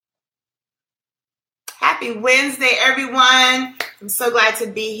Happy Wednesday, everyone. I'm so glad to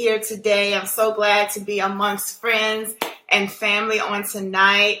be here today. I'm so glad to be amongst friends and family on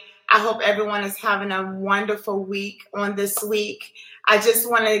tonight. I hope everyone is having a wonderful week on this week. I just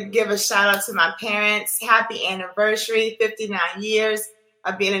want to give a shout out to my parents. Happy anniversary, 59 years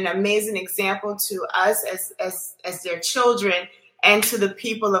of being an amazing example to us as their children and to the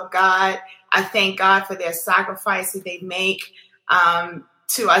people of God. I thank God for their sacrifice that they make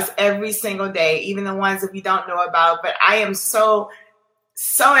to us every single day, even the ones that we don't know about. But I am so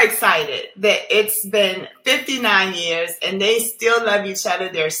excited that it's been 59 years and they still love each other.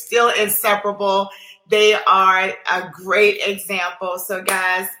 They're still inseparable. They are a great example. So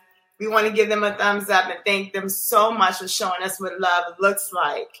guys, we want to give them a thumbs up and thank them so much for showing us what love looks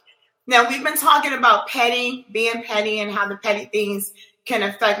like. Now, we've been talking about being petty, and how the petty things can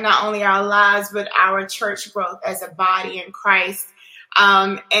affect not only our lives, but our church growth as a body in Christ.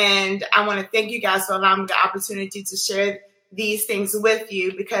 And I want to thank you guys for allowing me the opportunity to share these things with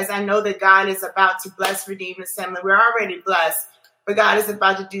you, because I know that God is about to bless Redeemed Assembly. We're already blessed, but God is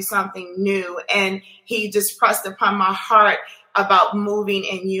about to do something new. And he just pressed upon my heart about moving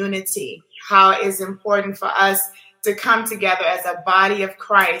in unity, how it is important for us to come together as a body of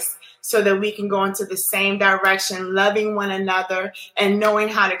Christ so that we can go into the same direction, loving one another and knowing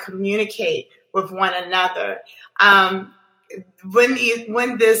how to communicate with one another.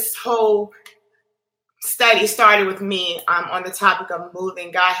 When this whole study started with me on the topic of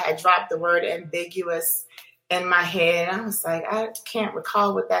moving, God had dropped the word ambiguous in my head. I was like, I can't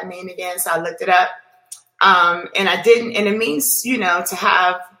recall what that means again. So I looked it up. And I didn't. And it means, to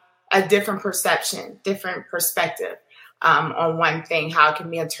have a different perception, different perspective on one thing, how it can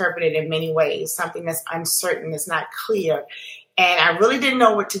be interpreted in many ways, something that's uncertain, that's not clear. And I really didn't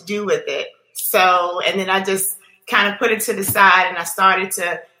know what to do with it. So, and then I just kind of put it to the side,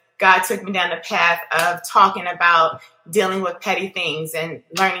 and God took me down the path of talking about dealing with petty things and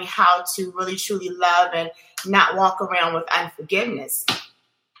learning how to really truly love and not walk around with unforgiveness.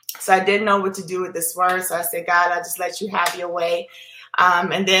 So I didn't know what to do with this word. So I said, God, I'll just let you have your way.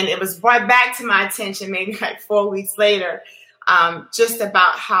 And then it was brought back to my attention maybe like 4 weeks later, just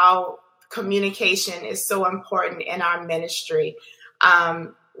about how communication is so important in our ministry.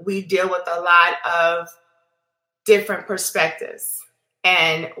 We deal with a lot of different perspectives,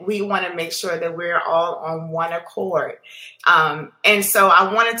 and we want to make sure that we're all on one accord. And so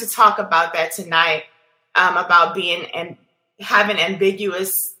I wanted to talk about that tonight, about having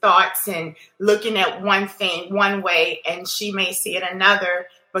ambiguous thoughts and looking at one thing one way, and she may see it another,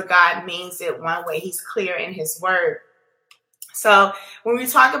 but God means it one way. He's clear in his word. So when we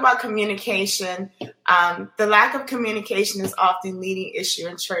talk about communication, the lack of communication is often leading issue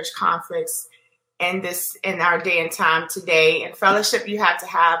in church conflicts in our day and time today. In fellowship, you have to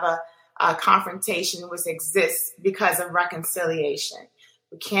have a confrontation which exists because of reconciliation.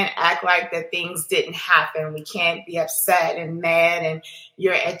 We can't act like that things didn't happen. We can't be upset and mad, and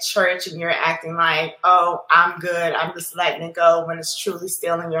you're at church and you're acting like, oh, I'm good, I'm just letting it go, when it's truly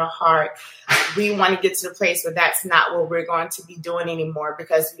still in your heart. We want to get to the place where that's not what we're going to be doing anymore,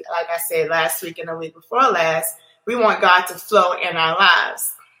 because like I said last week and the week before last, we want God to flow in our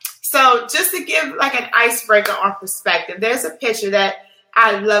lives. So just to give like an icebreaker on perspective, there's a picture that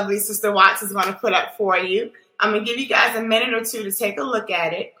our lovely Sister Watts is going to put up for you. I'm going to give you guys a minute or two to take a look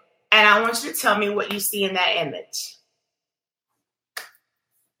at it, and I want you to tell me what you see in that image.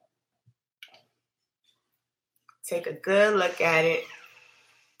 Take a good look at it.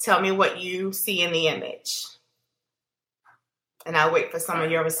 Tell me what you see in the image. And I'll wait for some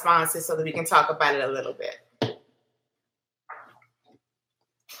of your responses so that we can talk about it a little bit.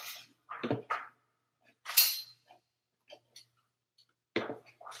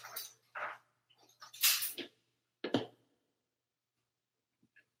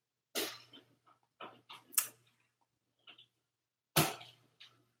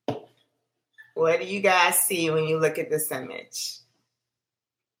 What do you guys see when you look at this image?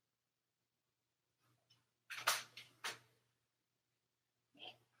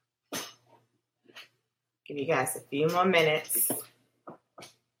 Give you guys a few more minutes.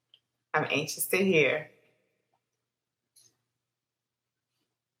 I'm anxious to hear.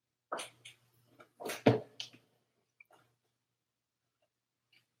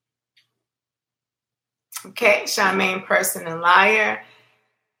 Okay, Charmaine, person and liar.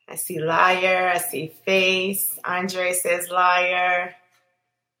 I see liar. I see face. Andre says liar.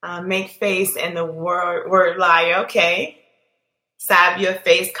 Make face and the word liar. Okay. Sabia,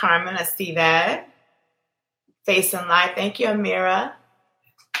 face. Carmen, I see that. Face and lie. Thank you, Amira.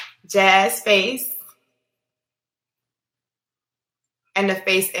 Jazz, face. And the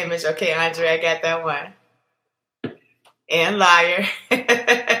face image. Okay, Andre, I got that one. and liar.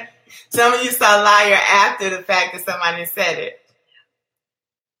 Some of you saw liar after the fact that somebody said it.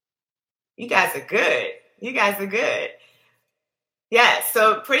 You guys are good. You guys are good. Yeah,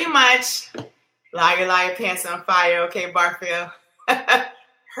 so pretty much, liar, liar, pants on fire. Okay, Barfield.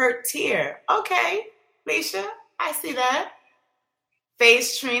 Hurt tear. Okay, Leisha, I see that.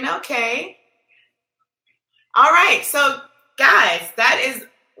 Face Trina. Okay. All right, so guys, that is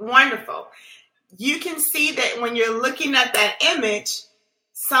wonderful. You can see that when you're looking at that image,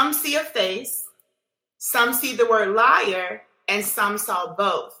 some see a face, some see the word liar, and some saw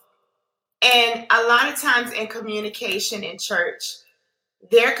both. And a lot of times in communication in church,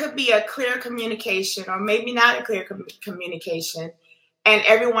 there could be a clear communication or maybe not a clear communication, and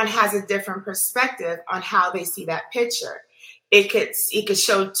everyone has a different perspective on how they see that picture. It could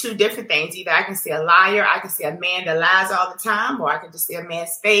show two different things. Either I can see a liar, I can see a man that lies all the time, or I can just see a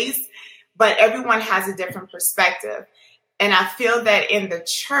man's face. But everyone has a different perspective. And I feel that in the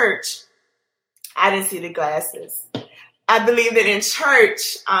church, I didn't see the glasses. I believe that in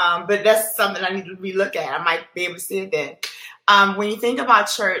church, but that's something I need to relook at. I might be able to see it then. When you think about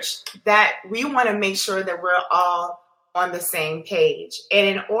church, that we want to make sure that we're all on the same page. And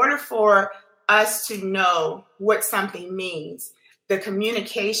in order for us to know what something means, the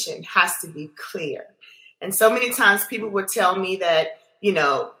communication has to be clear. And so many times people would tell me that, you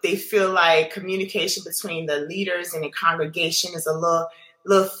know, they feel like communication between the leaders and the congregation is a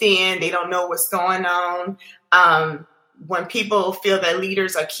little thin. They don't know what's going on. When people feel that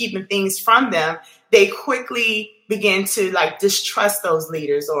leaders are keeping things from them, they quickly begin to like distrust those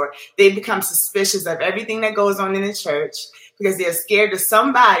leaders, or they become suspicious of everything that goes on in the church because they're scared that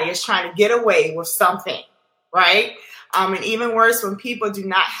somebody is trying to get away with something, right? And even worse, when people do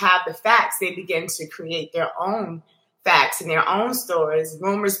not have the facts, they begin to create their own facts and their own stories.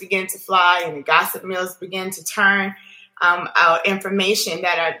 Rumors begin to fly and the gossip mills begin to turn out information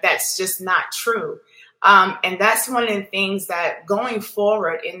that's just not true. And that's one of the things that going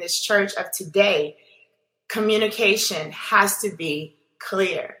forward in this church of today, communication has to be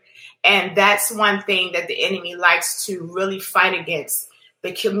clear. And that's one thing that the enemy likes to really fight against,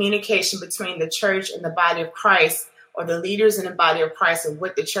 the communication between the church and the body of Christ, or the leaders in the body of Christ, and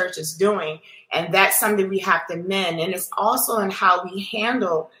what the church is doing. And that's something we have to mend. And it's also in how we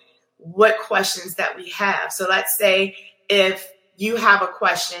handle what questions that we have. So let's say if you have a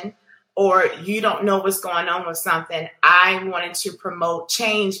question or you don't know what's going on with something, I wanted to promote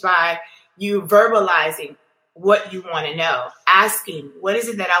change by you verbalizing what you want to know, asking, what is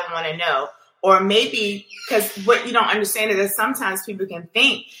it that I want to know? Or maybe, because what you don't understand is that sometimes people can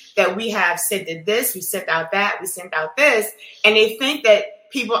think that we have sent this, we sent out that, we sent out this, and they think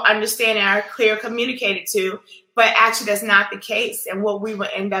that people understand and are clear communicated to, but actually that's not the case. And what we will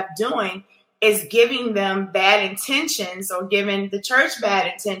end up doing is giving them bad intentions, or giving the church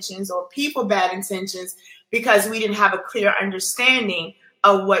bad intentions, or people bad intentions, because we didn't have a clear understanding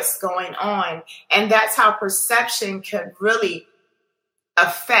of what's going on. And that's how perception could really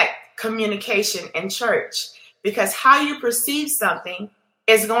affect communication in church, because how you perceive something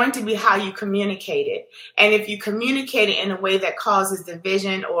is going to be how you communicate it. And if you communicate it in a way that causes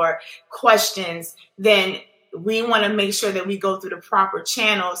division or questions, then we want to make sure that we go through the proper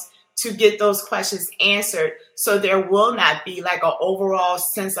channels to get those questions answered, so there will not be like an overall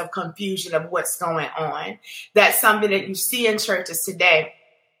sense of confusion of what's going on. That's something that you see in churches today.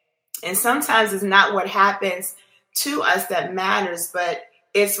 And sometimes it's not what happens to us that matters, but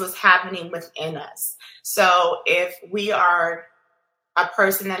it's what's happening within us. So if we are a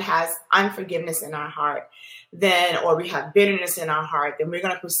person that has unforgiveness in our heart, then, or we have bitterness in our heart, then we're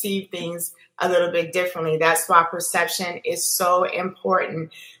going to perceive things a little bit differently. That's why perception is so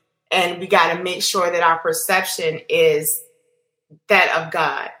important. And we got to make sure that our perception is that of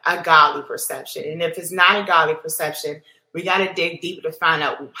God, a godly perception. And if it's not a godly perception, we got to dig deeper to find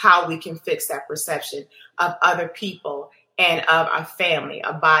out how we can fix that perception of other people and of our family,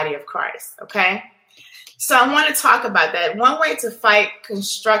 a body of Christ. Okay. So I want to talk about that. One way to fight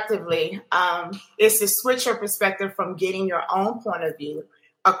constructively is to switch your perspective from getting your own point of view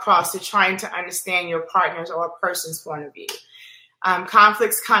across to trying to understand your partner's or a person's point of view.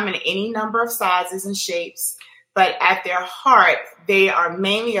 Conflicts come in any number of sizes and shapes, but at their heart, they are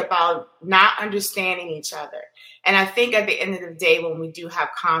mainly about not understanding each other. And I think at the end of the day, when we do have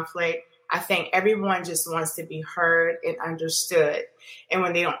conflict, I think everyone just wants to be heard and understood. And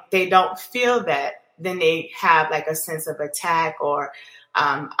when they don't feel that, then they have like a sense of attack, or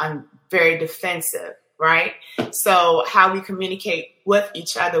I'm very defensive, right? So how we communicate with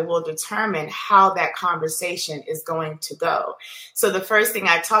each other will determine how that conversation is going to go. So the first thing,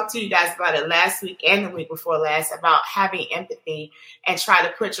 I talked to you guys about it last week and the week before last, about having empathy and try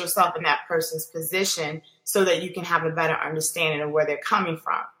to put yourself in that person's position so that you can have a better understanding of where they're coming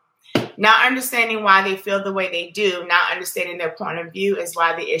from. Not understanding why they feel the way they do, not understanding their point of view is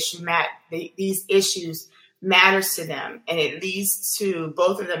why these issues matters to them, and it leads to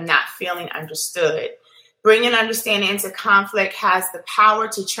both of them not feeling understood. Bringing understanding into conflict has the power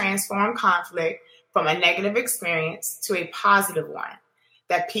to transform conflict from a negative experience to a positive one.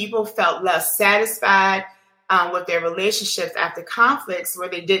 That people felt less satisfied with their relationships after conflicts where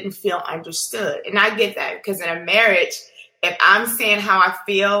they didn't feel understood. And I get that, because in a marriage, if I'm saying how I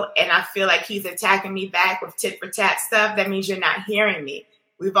feel and I feel like he's attacking me back with tit for tat stuff, that means you're not hearing me.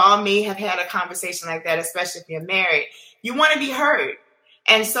 We've all may have had a conversation like that, especially if you're married. You want to be heard.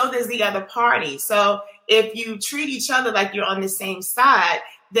 And so does the other party. So if you treat each other like you're on the same side,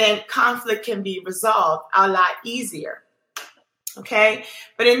 then conflict can be resolved a lot easier. Okay?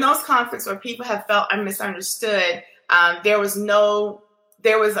 But in those conflicts where people have felt misunderstood, there was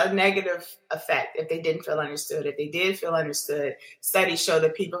a negative effect if they didn't feel understood. If they did feel understood, studies show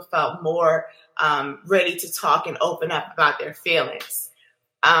that people felt more ready to talk and open up about their feelings.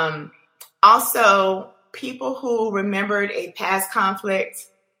 Also, people who remembered a past conflict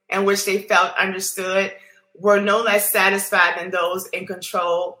in which they felt understood were no less satisfied than those in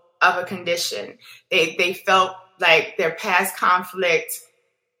control of a condition. They felt like their past conflict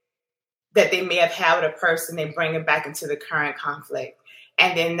that they may have had with a person, they bring it back into the current conflict.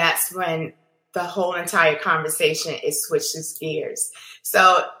 And then that's when the whole entire conversation is switched gears.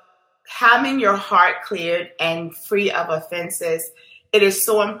 So having your heart cleared and free of offenses, it is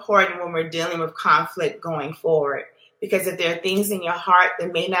so important when we're dealing with conflict going forward. Because if there are things in your heart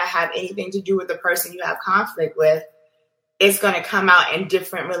that may not have anything to do with the person you have conflict with, it's going to come out in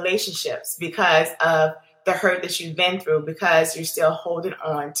different relationships because of the hurt that you've been through, because you're still holding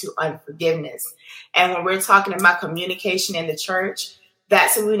on to unforgiveness. And when we're talking about communication in the church,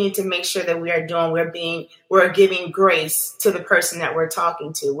 that's what we need to make sure that we are doing. We're giving grace to the person that we're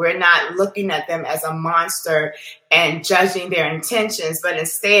talking to. We're not looking at them as a monster and judging their intentions, but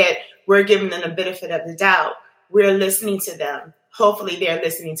instead we're giving them the benefit of the doubt. We're listening to them. Hopefully they're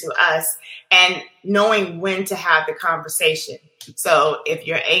listening to us and knowing when to have the conversation. So if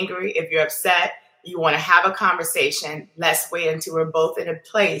you're angry, if you're upset, you want to have a conversation, let's wait until we're both in a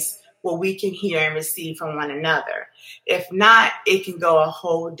place where we can hear and receive from one another. If not, it can go a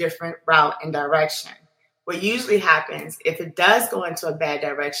whole different route and direction. What usually happens, if it does go into a bad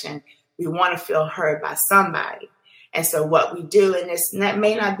direction, we want to feel heard by somebody. And so what we do, and that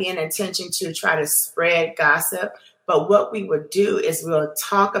may not be an intention to try to spread gossip, but what we would do is we'll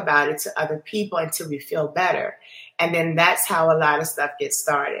talk about it to other people until we feel better. And then that's how a lot of stuff gets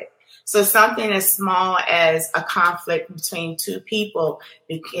started. So something as small as a conflict between two people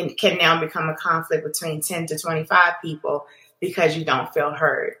can now become a conflict between 10 to 25 people because you don't feel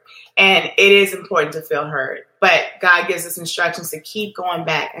heard. And it is important to feel heard, but God gives us instructions to keep going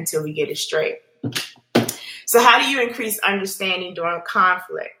back until we get it straight. So how do you increase understanding during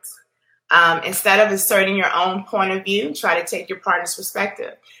conflict? Instead of asserting your own point of view, try to take your partner's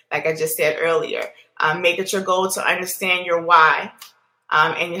perspective. Like I just said earlier, make it your goal to understand your why.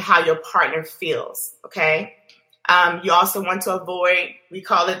 And how your partner feels, okay? You also want to avoid, we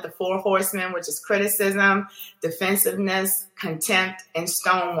call it the 4 horsemen, which is criticism, defensiveness, contempt, and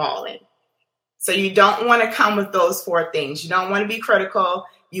stonewalling. So you don't want to come with those 4 things. You don't want to be critical.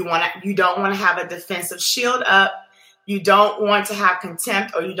 You don't want to have a defensive shield up. You don't want to have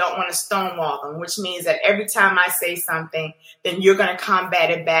contempt, or you don't want to stonewall them, which means that every time I say something, then you're going to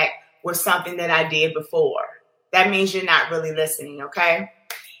combat it back with something that I did before. That means you're not really listening, okay?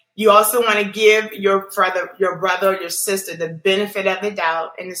 You also want to give your brother or your sister the benefit of the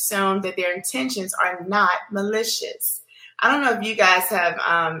doubt and assume that their intentions are not malicious. I don't know if you guys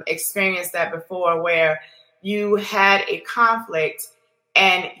have experienced that before, where you had a conflict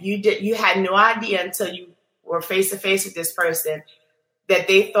and you had no idea until you were face to face with this person that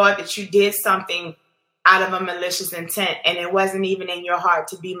they thought that you did something out of a malicious intent, and it wasn't even in your heart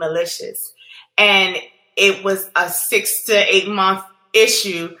to be malicious. And it was a 6 to 8 month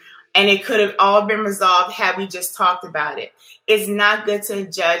issue, and it could have all been resolved had we just talked about it. It's not good to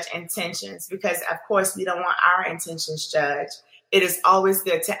judge intentions because, of course, we don't want our intentions judged. It is always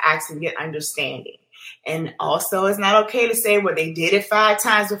good to ask and get understanding. And also, it's not okay to say, well, they did it 5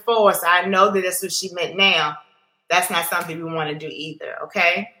 times before, so I know that that's what she meant now. That's not something we want to do either,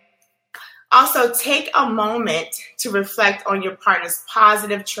 okay? Also, take a moment to reflect on your partner's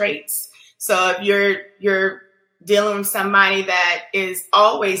positive traits. So if you're dealing with somebody that is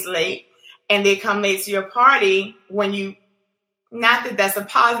always late and they come late to your party, when you, not that that's a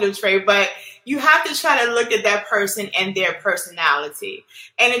positive trait, but you have to try to look at that person and their personality.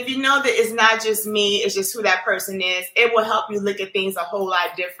 And if you know that it's not just me, it's just who that person is, it will help you look at things a whole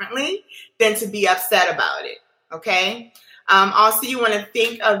lot differently than to be upset about it. Okay? Also, you want to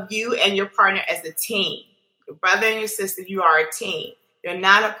think of you and your partner as a team. Your brother and your sister, you are a team. You're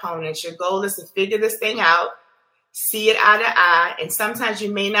not opponents. Your goal is to figure this thing out, see it eye to eye, and sometimes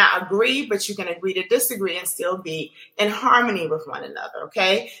you may not agree, but you can agree to disagree and still be in harmony with one another,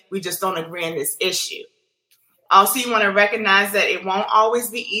 okay? We just don't agree on this issue. Also, you want to recognize that it won't always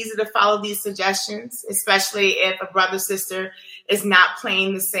be easy to follow these suggestions, especially if a brother or sister is not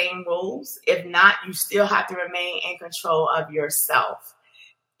playing the same rules. If not, you still have to remain in control of yourself.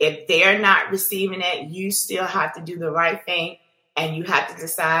 If they're not receiving it, you still have to do the right thing, and you have to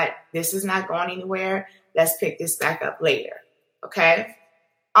decide, this is not going anywhere. Let's pick this back up later, okay?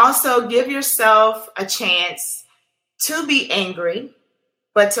 Also, give yourself a chance to be angry,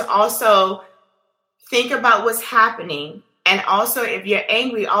 but to also think about what's happening. And also, if you're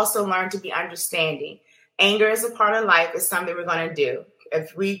angry, also learn to be understanding. Anger is a part of life. It's something we're going to do.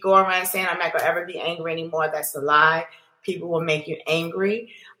 If we go around saying, I'm not going to ever be angry anymore, that's a lie. People will make you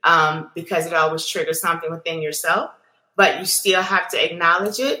angry because it always triggers something within yourself. But you still have to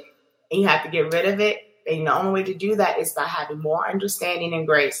acknowledge it, and you have to get rid of it. And the only way to do that is by having more understanding and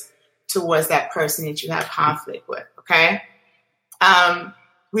grace towards that person that you have conflict with, okay?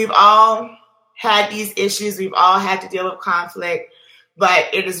 We've all had these issues. We've all had to deal with conflict,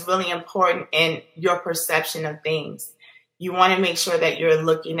 but it is really important in your perception of things. You want to make sure that you're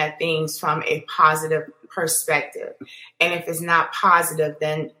looking at things from a positive perspective. And if it's not positive,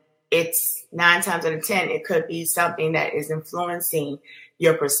 then it's 9 times out of 10, it could be something that is influencing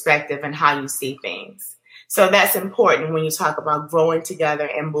your perspective and how you see things. So that's important when you talk about growing together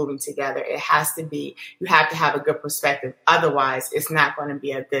and moving together. It has to be, you have to have a good perspective. Otherwise, it's not going to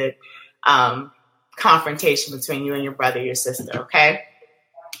be a good confrontation between you and your brother or your sister, okay?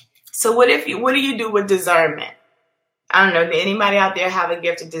 So what do you do with discernment? I don't know, did anybody out there have a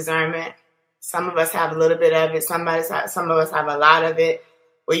gift of discernment? Some of us have a little bit of it. Some of us have a lot of it,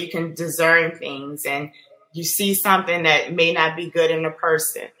 where you can discern things and you see something that may not be good in a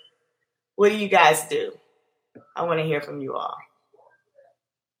person. What do you guys do? I want to hear from you all.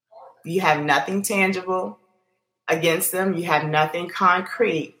 You have nothing tangible against them. You have nothing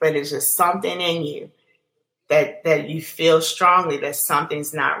concrete, but it's just something in you that you feel strongly that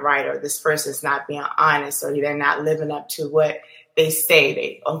something's not right, or this person's not being honest, or they're not living up to what they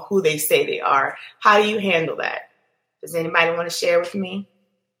say or who they say they are. How do you handle that? Does anybody want to share with me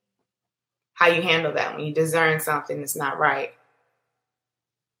how you handle that when you discern something that's not right?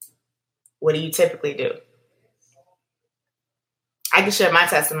 What do you typically do? I can share my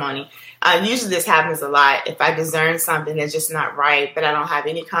testimony. Usually this happens a lot. If I discern something that's just not right, but I don't have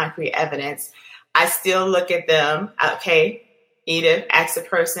any concrete evidence, I still look at them. Okay, Edith, ask the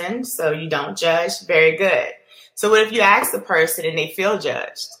person so you don't judge. Very good. So what if you ask the person and they feel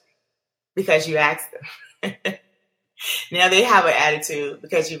judged because you asked them? Now they have an attitude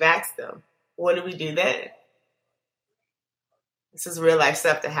because you've asked them. What do we do then? This is real life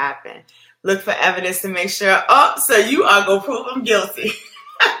stuff to happen. Look for evidence to make sure, so you are going to prove I'm guilty.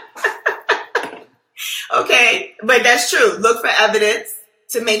 Okay, but that's true. Look for evidence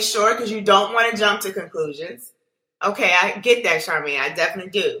to make sure, because you don't want to jump to conclusions. Okay, I get that, Charmaine. I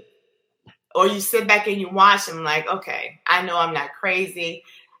definitely do. Or you sit back and you watch them like, okay, I know I'm not crazy.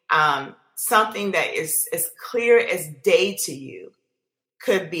 Something that is as clear as day to you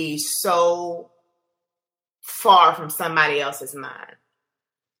could be so far from somebody else's mind.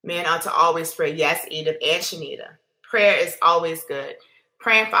 Men ought to always pray. Yes, Edith and Shanita. Prayer is always good.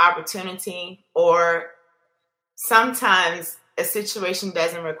 Praying for opportunity, or sometimes a situation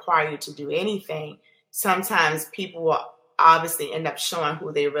doesn't require you to do anything. Sometimes people will obviously end up showing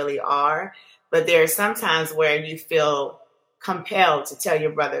who they really are. But there are some times where you feel compelled to tell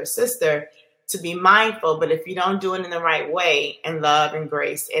your brother or sister to be mindful. But if you don't do it in the right way, in love and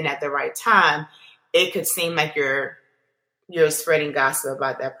grace and at the right time, it could seem like you're spreading gossip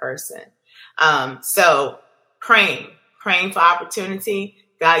about that person. So praying for opportunity.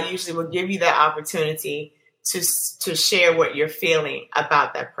 God usually will give you that opportunity to share what you're feeling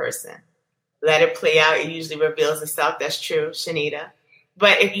about that person. Let it play out. It usually reveals itself. That's true, Shanita.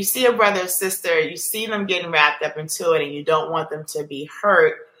 But if you see a brother or sister, you see them getting wrapped up into it and you don't want them to be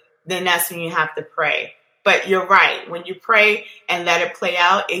hurt, then that's when you have to pray. But you're right. When you pray and let it play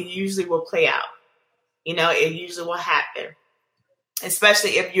out, it usually will play out. It usually will happen.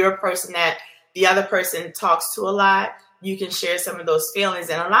 especially if you're a person that the other person talks to a lot. You can share some of those feelings.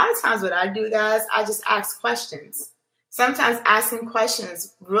 And a lot of times what I do, guys, I just ask questions. Sometimes asking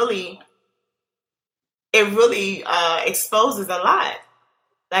questions really exposes a lot.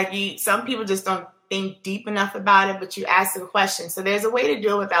 Like some people just don't think deep enough about it, but you ask them questions. So there's a way to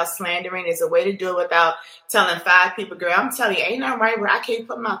do it without slandering. There's a way to do it without telling 5 people, girl, I'm telling you, ain't nothing right where I can't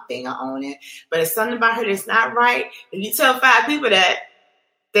put my finger on it, but it's something about her that's not right. If you tell 5 people that,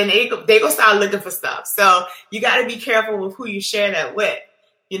 then they go start looking for stuff. So you got to be careful with who you share that with.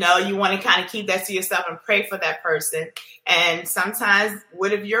 You know, you want to kind of keep that to yourself and pray for that person. And sometimes,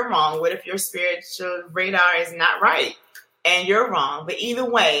 what if you're wrong? What if your spiritual radar is not right and you're wrong? But either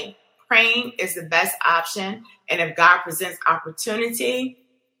way, praying is the best option. And if God presents opportunity,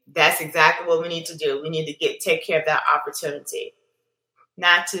 that's exactly what we need to do. We need to take care of that opportunity.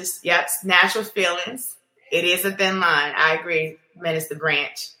 Not just, natural feelings. It is a thin line. I agree, Minister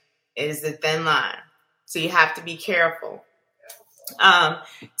Branch. It is a thin line. So you have to be careful.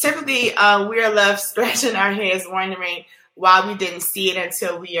 Typically, we are left scratching our heads wondering why we didn't see it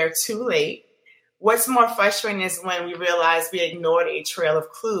until we are too late. What's more frustrating is when we realize we ignored a trail of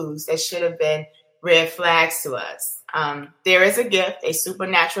clues that should have been red flags to us. There is a gift, a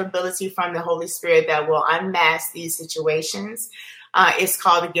supernatural ability from the Holy Spirit that will unmask these situations. It's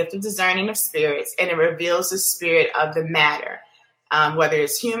called the gift of discerning of spirits, and it reveals the spirit of the matter, whether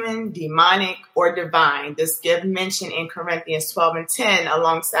it's human, demonic, or divine. This gift mentioned in Corinthians 12 and 10,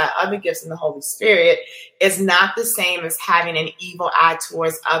 alongside other gifts in the Holy Spirit, is not the same as having an evil eye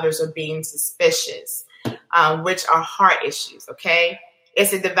towards others or being suspicious, which are heart issues, okay?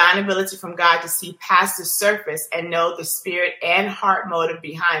 It's a divine ability from God to see past the surface and know the spirit and heart motive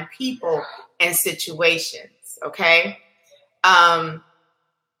behind people and situations, okay?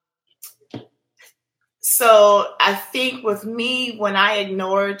 So I think with me, when I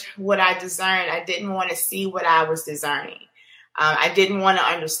ignored what I discerned, I didn't want to see what I was discerning. I didn't want to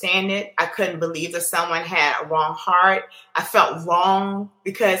understand it. I couldn't believe that someone had a wrong heart. I felt wrong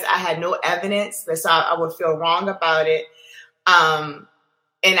because I had no evidence. So I would feel wrong about it. And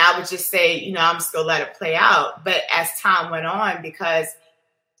I would just say, I'm just going to let it play out. But as time went on, because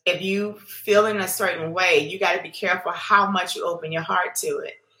if you feel in a certain way, you got to be careful how much you open your heart to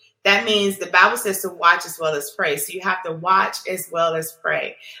it. That means the Bible says to watch as well as pray. So you have to watch as well as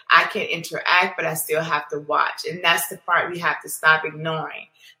pray. I can interact, but I still have to watch. And that's the part we have to stop ignoring.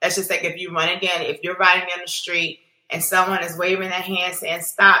 That's just like if you're riding down the street and someone is waving their hand saying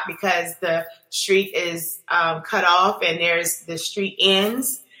stop because the street is cut off and the street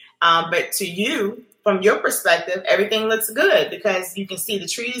ends. But to you, from your perspective, everything looks good because you can see the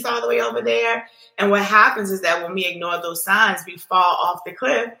trees all the way over there. And what happens is that when we ignore those signs, we fall off the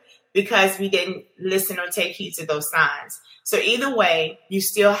cliff because we didn't listen or take heed to those signs. So either way, you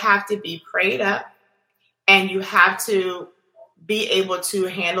still have to be prayed up and you have to be able to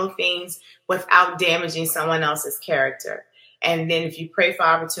handle things without damaging someone else's character. And then if you pray for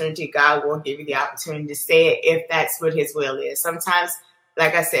opportunity, God will give you the opportunity to say it if that's what his will is. Sometimes,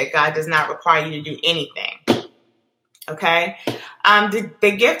 like I said, God does not require you to do anything. Okay?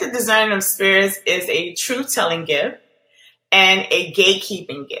 The gift of discerning of spirits is a truth-telling gift and a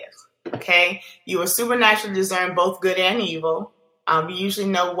gatekeeping gift. Okay? You will supernaturally discern both good and evil. We usually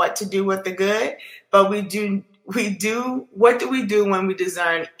know what to do with the good, but what do we do when we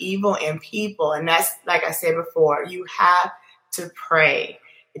discern evil in people? And that's, like I said before, you have to pray.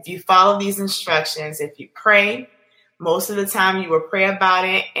 If you follow these instructions, if you pray, most of the time you will pray about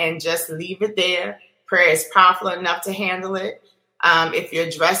it and just leave it there. Prayer is powerful enough to handle it. If you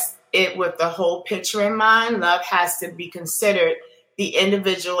address it with the whole picture in mind, love has to be considered the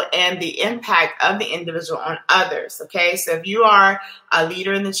individual and the impact of the individual on others. Okay, so if you are a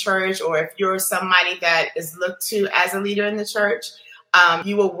leader in the church or if you're somebody that is looked to as a leader in the church,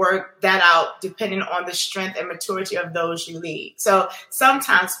 you will work that out depending on the strength and maturity of those you lead. So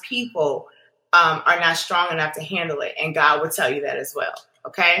sometimes people are not strong enough to handle it, and God will tell you that as well.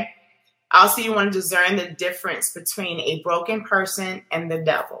 Okay. Also, you want to discern the difference between a broken person and the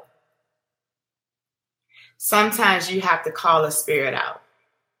devil. Sometimes you have to call a spirit out.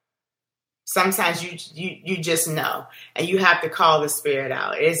 Sometimes you just know, and you have to call the spirit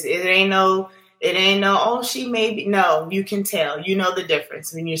out. It ain't no, oh, she may be. No, you can tell. You know the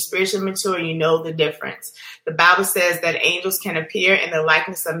difference. When you're spiritually mature, you know the difference. The Bible says that angels can appear in the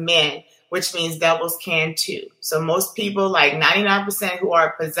likeness of men, which means devils can too. So most people, like 99% who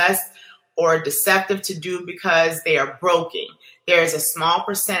are possessed or deceptive to do because they are broken. There is a small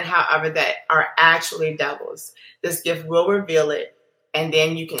percent, however, that are actually devils. This gift will reveal it. And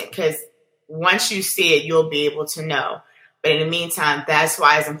then you can, because once you see it, you'll be able to know. But in the meantime, that's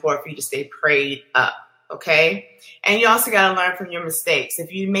why it's important for you to stay prayed up. Okay. And you also got to learn from your mistakes.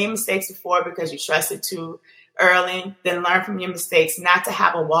 If you made mistakes before because you trusted too early, then learn from your mistakes, not to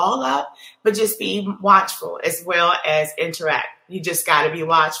have a wall up, but just be watchful as well as interact. You just got to be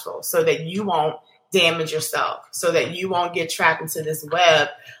watchful so that you won't damage yourself, so that you won't get trapped into this web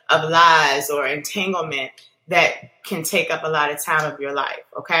of lies or entanglement that can take up a lot of time of your life.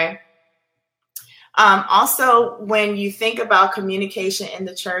 Okay. Also, when you think about communication in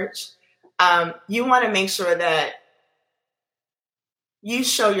the church, you want to make sure that you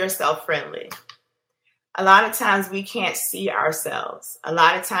show yourself friendly. A lot of times we can't see ourselves. A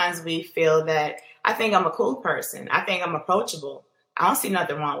lot of times we feel that I think I'm a cool person. I think I'm approachable. I don't see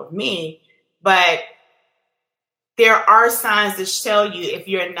nothing wrong with me. But there are signs that tell you if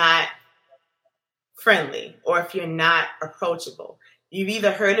you're not friendly or if you're not approachable. You've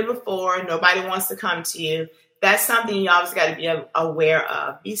either heard it before, nobody wants to come to you. That's something you always got to be aware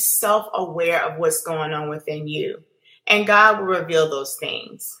of. Be self-aware of what's going on within you. And God will reveal those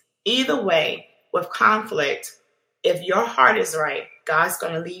things. Either way, with conflict, if your heart is right, God's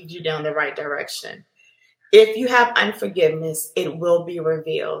going to lead you down the right direction. If you have unforgiveness, it will be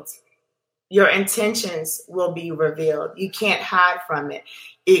revealed. Your intentions will be revealed. You can't hide from it.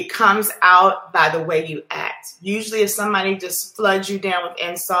 It comes out by the way you act. Usually if somebody just floods you down with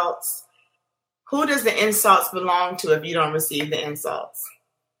insults, who does the insults belong to if you don't receive the insults?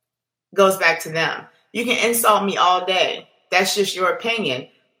 Goes back to them. You can insult me all day. That's just your opinion.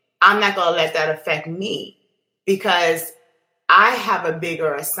 I'm not going to let that affect me because I have a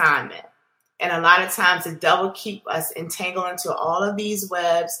bigger assignment. And a lot of times the devil keep us entangled into all of these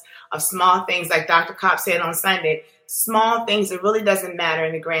webs of small things, like Dr. Kopp said on Sunday, small things that really doesn't matter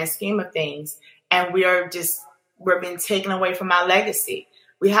in the grand scheme of things. And we're being taken away from our legacy.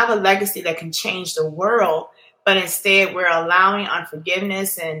 We have a legacy that can change the world, but instead we're allowing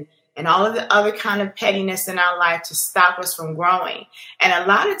unforgiveness and all of the other kind of pettiness in our life to stop us from growing. And a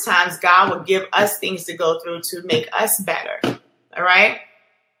lot of times God will give us things to go through to make us better. All right.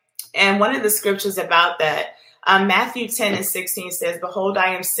 And one of the scriptures about that, Matthew 10:16 says, "Behold,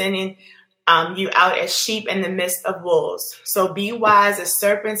 I am sending you out as sheep in the midst of wolves. So be wise as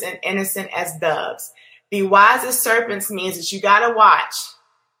serpents and innocent as doves." Be wise as serpents means that you got to watch.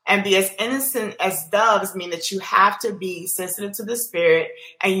 And be as innocent as doves mean that you have to be sensitive to the spirit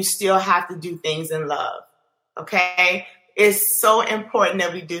and you still have to do things in love. Okay? It's so important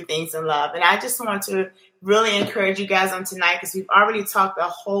that we do things in love. And I just want to really encourage you guys on tonight because we've already talked a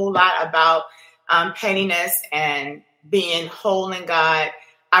whole lot about pettiness and being whole in God.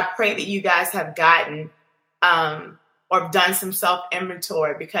 I pray that you guys have gotten or done some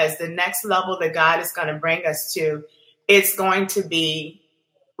self-inventory because the next level that God is going to bring us to, it's going to be,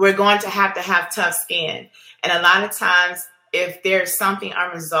 we're going to have tough skin. And a lot of times, if there's something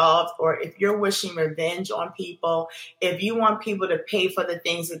unresolved or if you're wishing revenge on people, if you want people to pay for the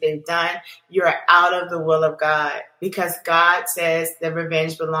things that they've done, you're out of the will of God because God says that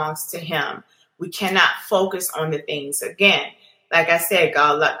revenge belongs to him. We cannot focus on the things. Again, like I said,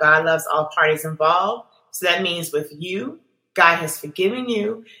 God loves all parties involved. So that means with you, God has forgiven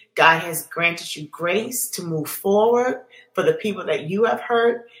you. God has granted you grace to move forward for the people that you have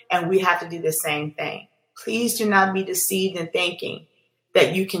hurt. And we have to do the same thing. Please do not be deceived in thinking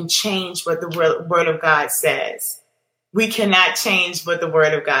that you can change what the word of God says. We cannot change what the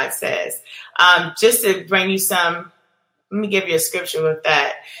word of God says. Just to bring you some, let me give you a scripture with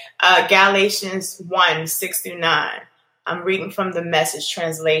that. Galatians 1:6-9. I'm reading from the Message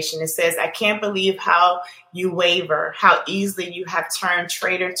translation. It says, "I can't believe how you waver, how easily you have turned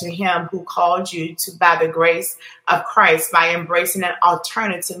traitor to him who called you to by the grace of Christ by embracing an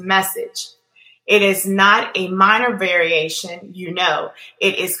alternative message. It is not a minor variation, you know.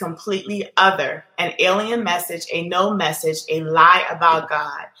 It is completely other, an alien message, a no message, a lie about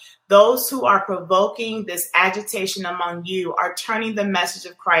God. Those who are provoking this agitation among you are turning the message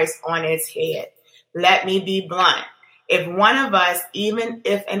of Christ on its head. Let me be blunt. If one of us, even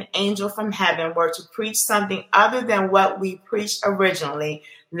if an angel from heaven, were to preach something other than what we preached originally,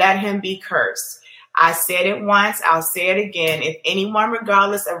 let him be cursed. I said it once, I'll say it again. If anyone,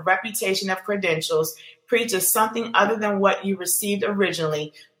 regardless of reputation of credentials, preaches something other than what you received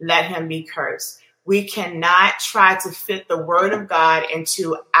originally, let him be cursed." We cannot try to fit the word of God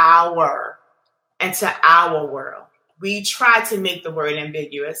into our world. We try to make the word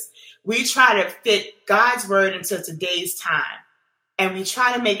ambiguous. We try to fit God's word into today's time. And we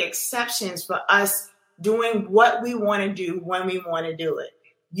try to make exceptions for us doing what we want to do when we want to do it.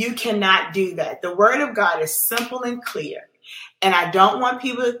 You cannot do that. The word of God is simple and clear. And I don't want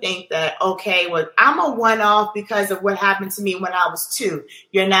people to think that, okay, well, I'm a one-off because of what happened to me when I was 2.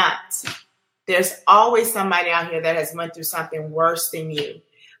 You're not. There's always somebody out here that has went through something worse than you.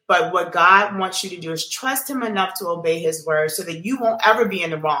 But what God wants you to do is trust him enough to obey his word so that you won't ever be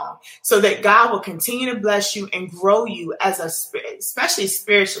in the wrong, so that God will continue to bless you and grow you as especially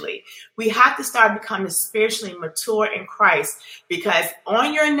spiritually. We have to start becoming spiritually mature in Christ, because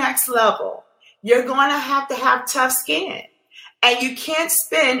on your next level, you're going to have tough skin. And you can't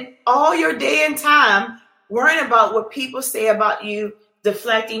spend all your day and time worrying about what people say about you,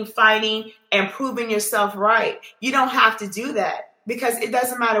 deflecting, fighting, and proving yourself right. You don't have to do that, because it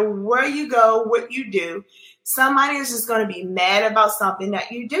doesn't matter where you go, what you do. Somebody is just going to be mad about something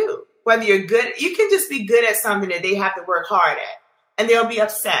that you do. Whether you're good, you can just be good at something that they have to work hard at, and they'll be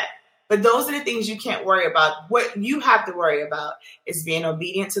upset. But those are the things you can't worry about. What you have to worry about is being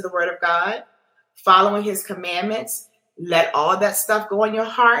obedient to the word of God, following his commandments. Let all that stuff go in your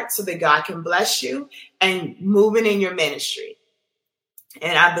heart so that God can bless you, and moving in your ministry.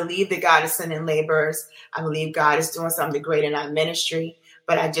 And I believe that God is sending laborers. I believe God is doing something great in our ministry.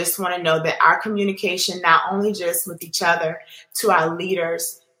 But I just want to know that our communication, not only just with each other, to our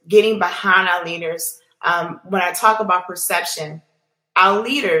leaders, getting behind our leaders. When I talk about perception, our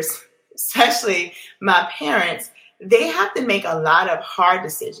leaders, especially my parents, they have to make a lot of hard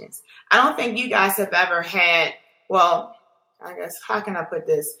decisions. I don't think you guys have ever had, well, I guess, how can I put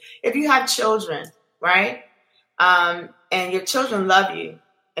this? If you have children, right? And your children love you,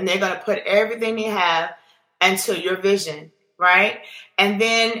 and they're going to put everything they have into your vision, right? And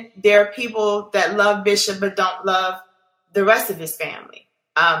then there are people that love Bishop but don't love the rest of his family.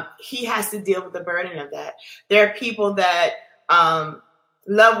 He has to deal with the burden of that. There are people that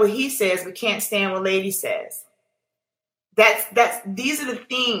love what he says but can't stand what Lady says. These are the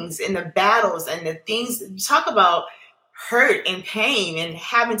things and the battles and the things you talk about. Hurt and pain and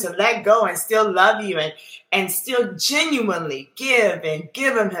having to let go and still love you and still genuinely give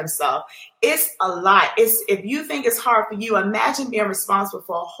him himself. It's a lot. If you think it's hard for you, imagine being responsible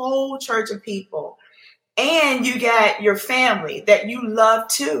for a whole church of people, and you got your family that you love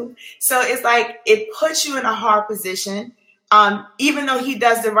too. So it's like it puts you in a hard position. Even though he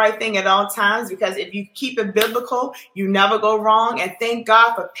does the right thing at all times, because if you keep it biblical, you never go wrong. And thank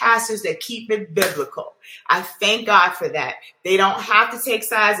God for pastors that keep it biblical. I thank God for that. They don't have to take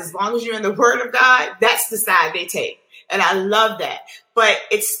sides. As long as you're in the word of God, that's the side they take. And I love that. But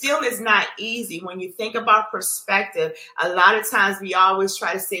it still is not easy. When you think about perspective, a lot of times we always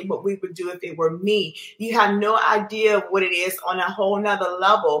try to say what we would do if it were me. You have no idea what it is on a whole nother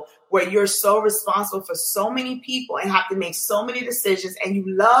level, where you're so responsible for so many people and have to make so many decisions, and you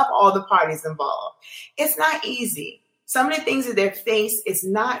love all the parties involved. It's not easy. Some of the things that they face is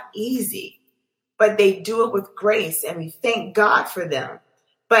not easy, but they do it with grace, and we thank God for them.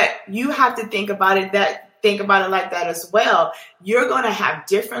 But you have to think about it like that as well. You're going to have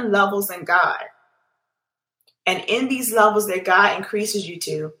different levels in God. And in these levels that God increases you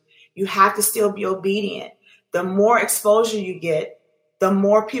to, you have to still be obedient. The more exposure you get, the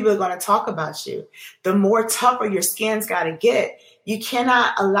more people are going to talk about you. The more tougher your skin's got to get. You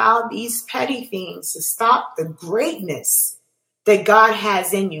cannot allow these petty things to stop the greatness that God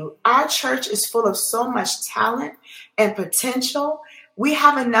has in you. Our church is full of so much talent and potential. We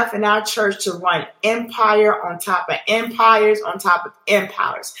have enough in our church to run empire on top of empires on top of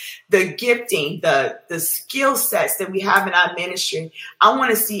empires. The gifting, the skill sets that we have in our ministry, I want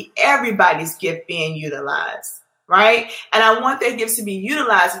to see everybody's gift being utilized, right? And I want their gifts to be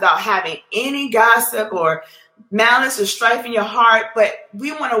utilized without having any gossip or malice or strife in your heart, but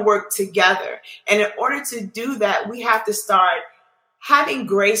we want to work together. And in order to do that, we have to start having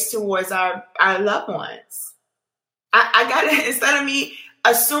grace towards our loved ones. I got to, instead of me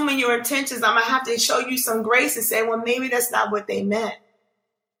assuming your intentions, I'm going to have to show you some grace and say, well, maybe that's not what they meant.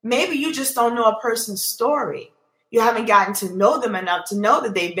 Maybe you just don't know a person's story. You haven't gotten to know them enough to know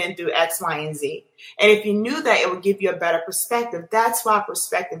that they've been through X, Y, and Z. And if you knew that, it would give you a better perspective. That's why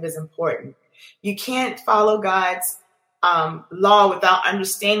perspective is important. You can't follow God's law without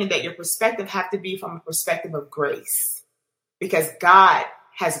understanding that your perspective have to be from a perspective of grace, because God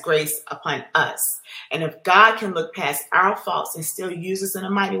has grace upon us. And if God can look past our faults and still use us in a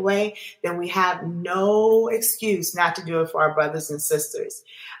mighty way, then we have no excuse not to do it for our brothers and sisters.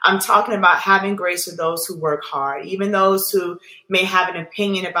 I'm talking about having grace for those who work hard, even those who may have an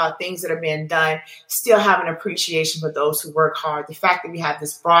opinion about things that are being done, still have an appreciation for those who work hard. The fact that we have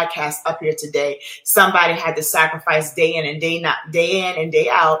this broadcast up here today, somebody had to sacrifice day in and day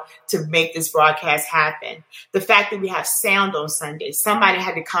out to make this broadcast happen. The fact that we have sound on Sunday, somebody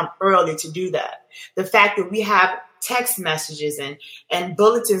had to come early to do that. The fact that we have text messages and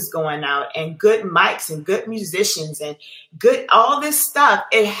bulletins going out and good mics and good musicians and good, all this stuff.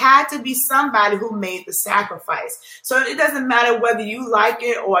 It had to be somebody who made the sacrifice. So it doesn't matter whether you like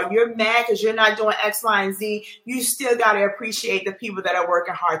it or you're mad because you're not doing X, Y, and Z. You still got to appreciate the people that are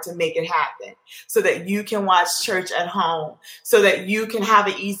working hard to make it happen so that you can watch church at home, so that you can have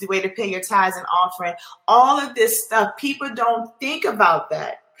an easy way to pay your tithes and offering. All of this stuff, people don't think about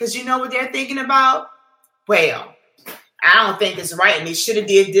that because you know what they're thinking about? Well, I don't think it's right and they should have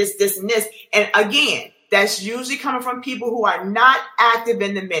did this, this, and this. And again, that's usually coming from people who are not active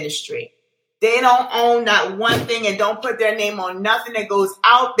in the ministry. They don't own not one thing and don't put their name on nothing that goes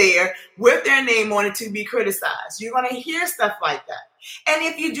out there with their name on it to be criticized. You're going to hear stuff like that. And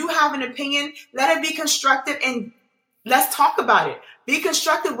if you do have an opinion, let it be constructive and let's talk about it. Be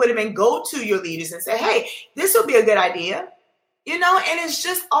constructive with it and go to your leaders and say, hey, this will be a good idea. You know, and it's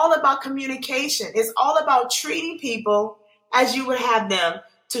just all about communication. It's all about treating people as you would have them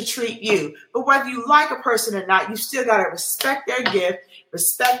to treat you. But whether you like a person or not, you still got to respect their gift,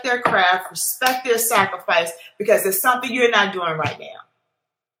 respect their craft, respect their sacrifice, because it's something you're not doing right now.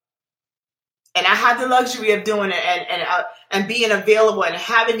 And I have the luxury of doing it and being available and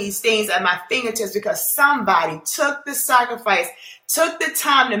having these things at my fingertips because somebody took the sacrifice, took the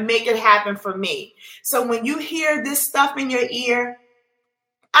time to make it happen for me. So when you hear this stuff in your ear,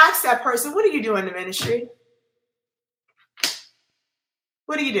 ask that person, what do you do in the ministry?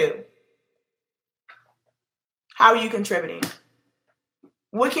 What do you do? How are you contributing?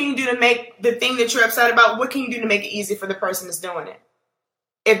 What can you do to make the thing that you're upset about, what can you do to make it easy for the person that's doing it?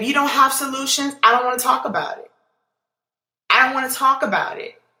 If you don't have solutions, I don't want to talk about it. I don't want to talk about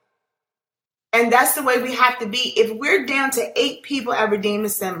it. And that's the way we have to be. If we're down to 8 people at Redeem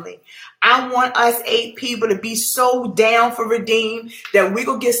Assembly, I want us 8 people to be so down for Redeem that we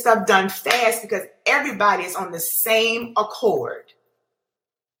go get stuff done fast because everybody is on the same accord.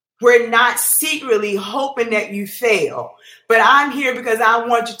 We're not secretly hoping that you fail, but I'm here because I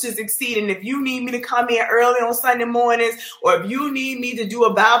want you to succeed. And if you need me to come in early on Sunday mornings, or if you need me to do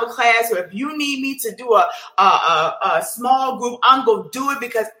a Bible class, or if you need me to do a small group, I'm going to do it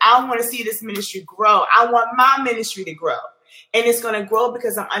because I want to see this ministry grow. I want my ministry to grow. And it's going to grow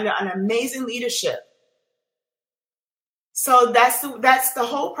because I'm under an amazing leadership. So that's the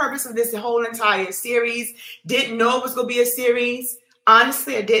whole purpose of this whole entire series. Didn't know it was going to be a series.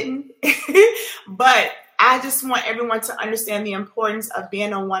 Honestly, I didn't, but I just want everyone to understand the importance of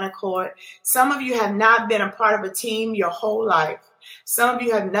being on one accord. Some of you have not been a part of a team your whole life. Some of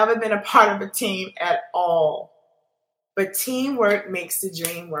you have never been a part of a team at all. But teamwork makes the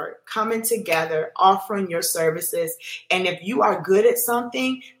dream work. Coming together, offering your services. And if you are good at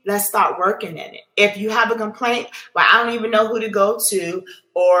something, let's start working in it. If you have a complaint, well, I don't even know who to go to,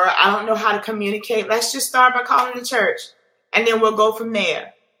 or I don't know how to communicate, let's just start by calling the church. And then we'll go from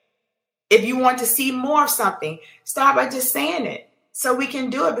there. If you want to see more of something, start by just saying it so we can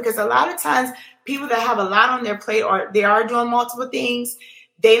do it. Because a lot of times people that have a lot on their plate or they are doing multiple things,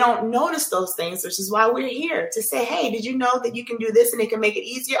 they don't notice those things, which is why we're here to say, hey, did you know that you can do this and it can make it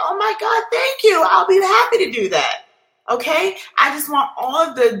easier? Oh my God, thank you. I'll be happy to do that. Okay? I just want all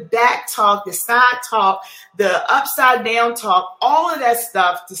of the back talk, the side talk, the upside down talk, all of that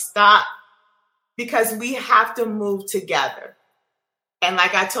stuff to stop. Because we have to move together. And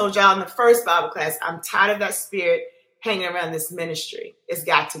like I told y'all in the first Bible class, I'm tired of that spirit hanging around this ministry. It's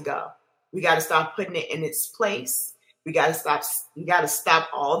got to go. We got to start putting it in its place. We got to stop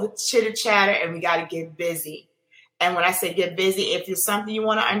all the chitter chatter and we got to get busy. And when I say get busy, if it's something you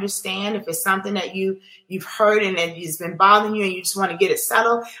want to understand, if it's something that you've heard and it's been bothering you and you just want to get it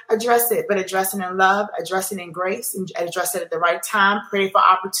settled, address it. But address it in love, address it in grace, and address it at the right time. Pray for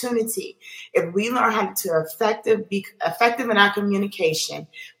opportunity. If we learn how to be effective in our communication,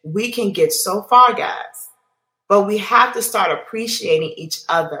 we can get so far, guys. But we have to start appreciating each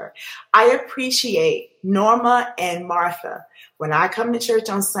other. I appreciate Norma and Martha. When I come to church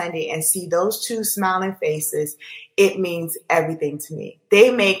on Sunday and see those 2 smiling faces, it means everything to me.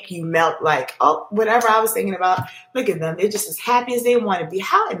 They make you melt like, oh, whatever I was thinking about, look at them. They're just as happy as they want to be.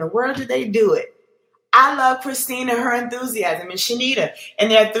 How in the world do they do it? I love Christine and her enthusiasm, and Shanita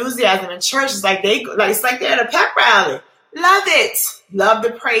and their enthusiasm in church. It's like it's like they're at a pep rally. Love it. Love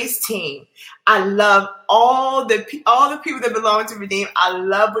the praise team. I love all the people that belong to Redeem. I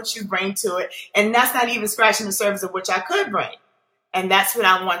love what you bring to it. And that's not even scratching the surface of which I could bring. And that's what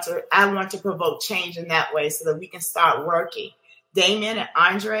I want to provoke change in that way so that we can start working. Damien and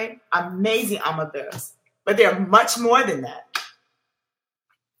Andre, amazing armor bearers. But they're much more than that.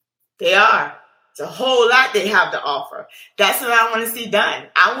 They are. It's a whole lot they have to offer. That's what I want to see done.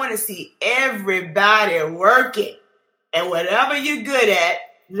 I want to see everybody working. And whatever you're good at,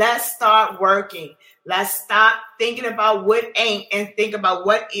 let's start working. Let's stop thinking about what ain't and think about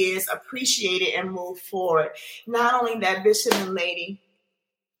what is, appreciate it, and move forward. Not only that, Bishop and Lady,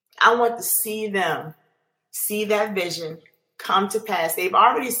 I want to see them see that vision come to pass. They've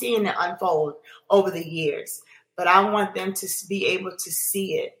already seen it unfold over the years, but I want them to be able to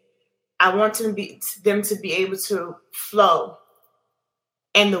see it. I want them to be able to flow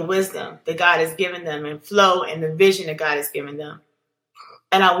in the wisdom that God has given them and flow in the vision that God has given them.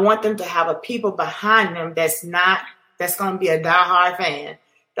 And I want them to have a people behind them that's going to be a diehard fan.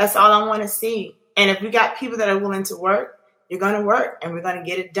 That's all I want to see. And if we got people that are willing to work, you're going to work and we're going to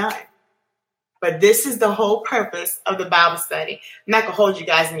get it done. But this is the whole purpose of the Bible study. I'm not going to hold you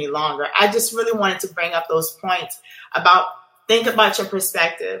guys any longer. I just really wanted to bring up those points about think about your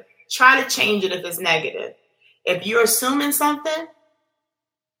perspective. Try to change it if it's negative. If you're assuming something,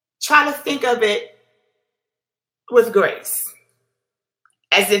 try to think of it with grace,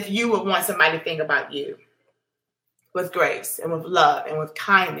 as if you would want somebody to think about you with grace and with love and with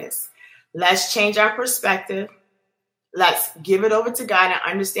kindness. Let's change our perspective. Let's give it over to God and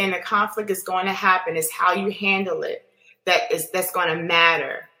understand the conflict is going to happen. It's how you handle it that's going to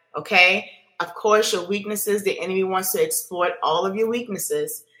matter. Okay? Of course, your weaknesses, the enemy wants to exploit all of your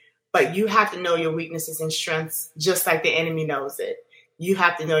weaknesses, but you have to know your weaknesses and strengths just like the enemy knows it. You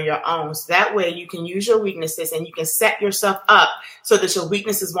have to know your own. So that way you can use your weaknesses and you can set yourself up so that your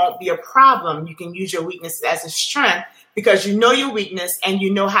weaknesses won't be a problem. You can use your weaknesses as a strength because you know your weakness and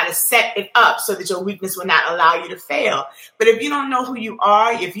you know how to set it up so that your weakness will not allow you to fail. But if you don't know who you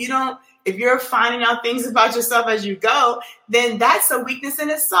are, if you're finding out things about yourself as you go, then that's a weakness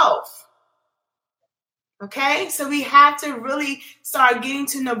in itself. Okay, so we have to really start getting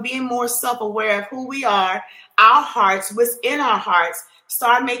to know, being more self-aware of who we are, our hearts, what's in our hearts.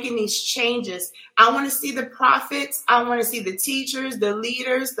 Start making these changes. I want to see the prophets. I want to see the teachers, the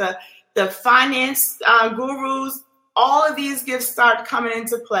leaders, the finance gurus. All of these gifts start coming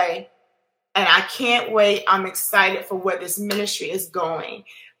into play. And I can't wait. I'm excited for where this ministry is going.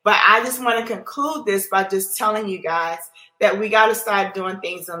 But I just want to conclude this by just telling you guys that we got to start doing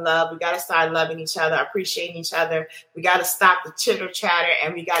things in love. We got to start loving each other, appreciating each other. We got to stop the chitter chatter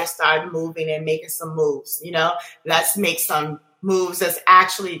and we got to start moving and making some moves. Let's make some moves that's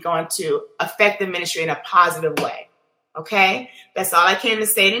actually going to affect the ministry in a positive way. Okay? That's all I came to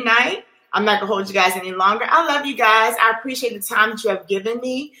say tonight. I'm not going to hold you guys any longer. I love you guys. I appreciate the time that you have given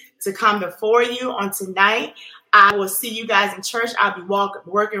me to come before you on tonight. I will see you guys in church. I'll be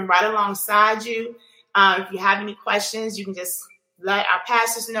working right alongside you. If you have any questions, you can just let our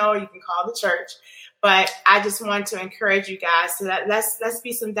pastors know. You can call the church. But I just want to encourage you guys so that let's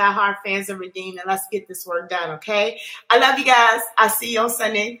be some diehard fans of Redeemed and let's get this work done, okay? I love you guys. I'll see you on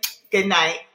Sunday. Good night.